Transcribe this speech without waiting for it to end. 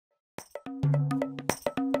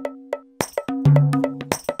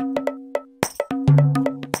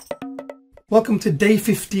Welcome to day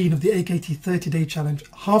 15 of the AKT 30-day challenge.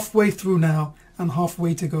 Halfway through now and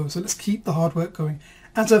halfway to go, so let's keep the hard work going.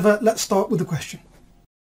 As ever, let's start with the question.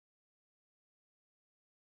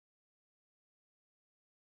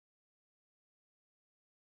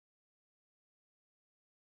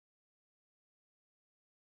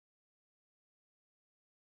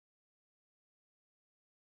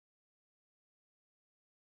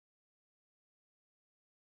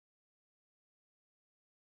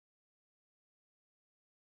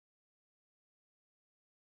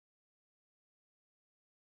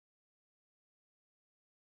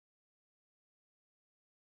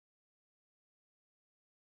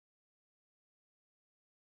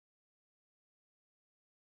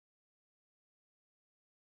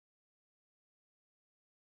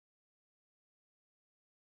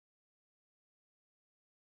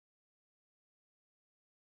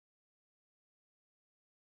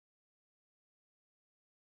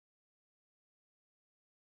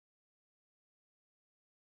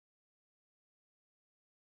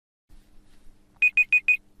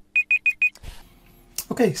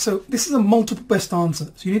 Okay, so this is a multiple best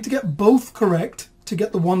answer. So you need to get both correct to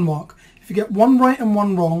get the 1 mark. If you get 1 right and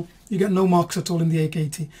 1 wrong, you get no marks at all in the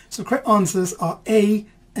AKT. So the correct answers are A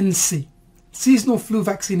and C. Seasonal flu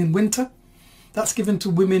vaccine in winter. That's given to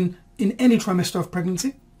women in any trimester of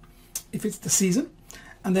pregnancy, if it's the season.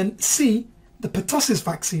 And then C, the pertussis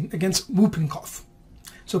vaccine against whooping cough.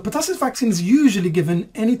 So pertussis vaccine is usually given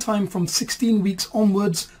anytime from 16 weeks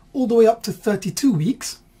onwards all the way up to 32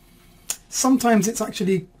 weeks. Sometimes it's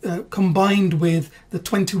actually combined with the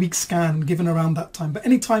 20-week scan given around that time. But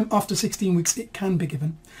any time after 16 weeks, it can be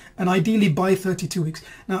given. And ideally by 32 weeks.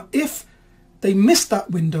 Now, if they miss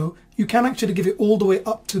that window, you can actually give it all the way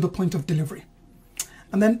up to the point of delivery.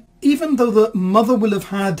 And then even though the mother will have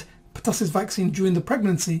had pertussis vaccine during the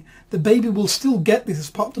pregnancy, the baby will still get this as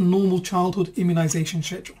part of the normal childhood immunization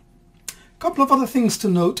schedule. A couple of other things to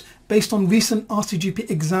note based on recent MRCGP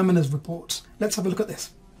examiners reports. Let's have a look at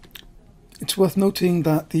this. It's worth noting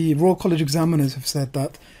that the Royal College examiners have said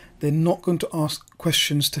that they're not going to ask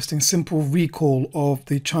questions testing simple recall of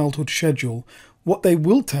the childhood schedule. What they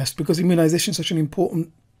will test, because immunisation is such an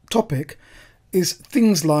important topic, is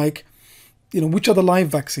things like, which are the live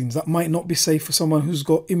vaccines that might not be safe for someone who's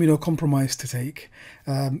got immunocompromised to take.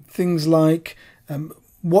 Things like,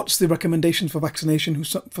 what's the recommendation for vaccination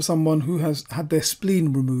for someone who has had their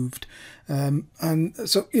spleen removed? And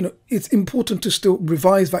so, it's important to still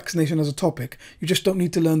revise vaccination as a topic. You just don't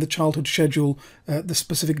need to learn the childhood schedule, the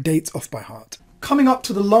specific dates off by heart. Coming up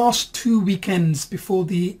to the last 2 weekends before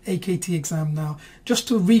the AKT exam now, just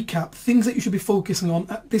to recap things that you should be focusing on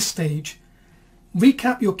at this stage.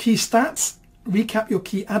 Recap your key stats, recap your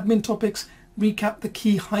key admin topics, recap the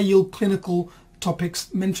key high-yield clinical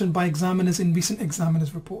topics mentioned by examiners in recent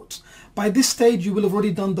examiners reports. By this stage, you will have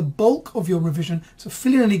already done the bulk of your revision, so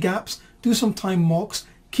fill in any gaps, do some time mocks,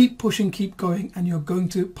 keep pushing, keep going, and you're going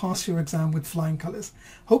to pass your exam with flying colours.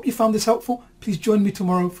 Hope you found this helpful. Please join me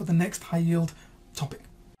tomorrow for the next high yield topic.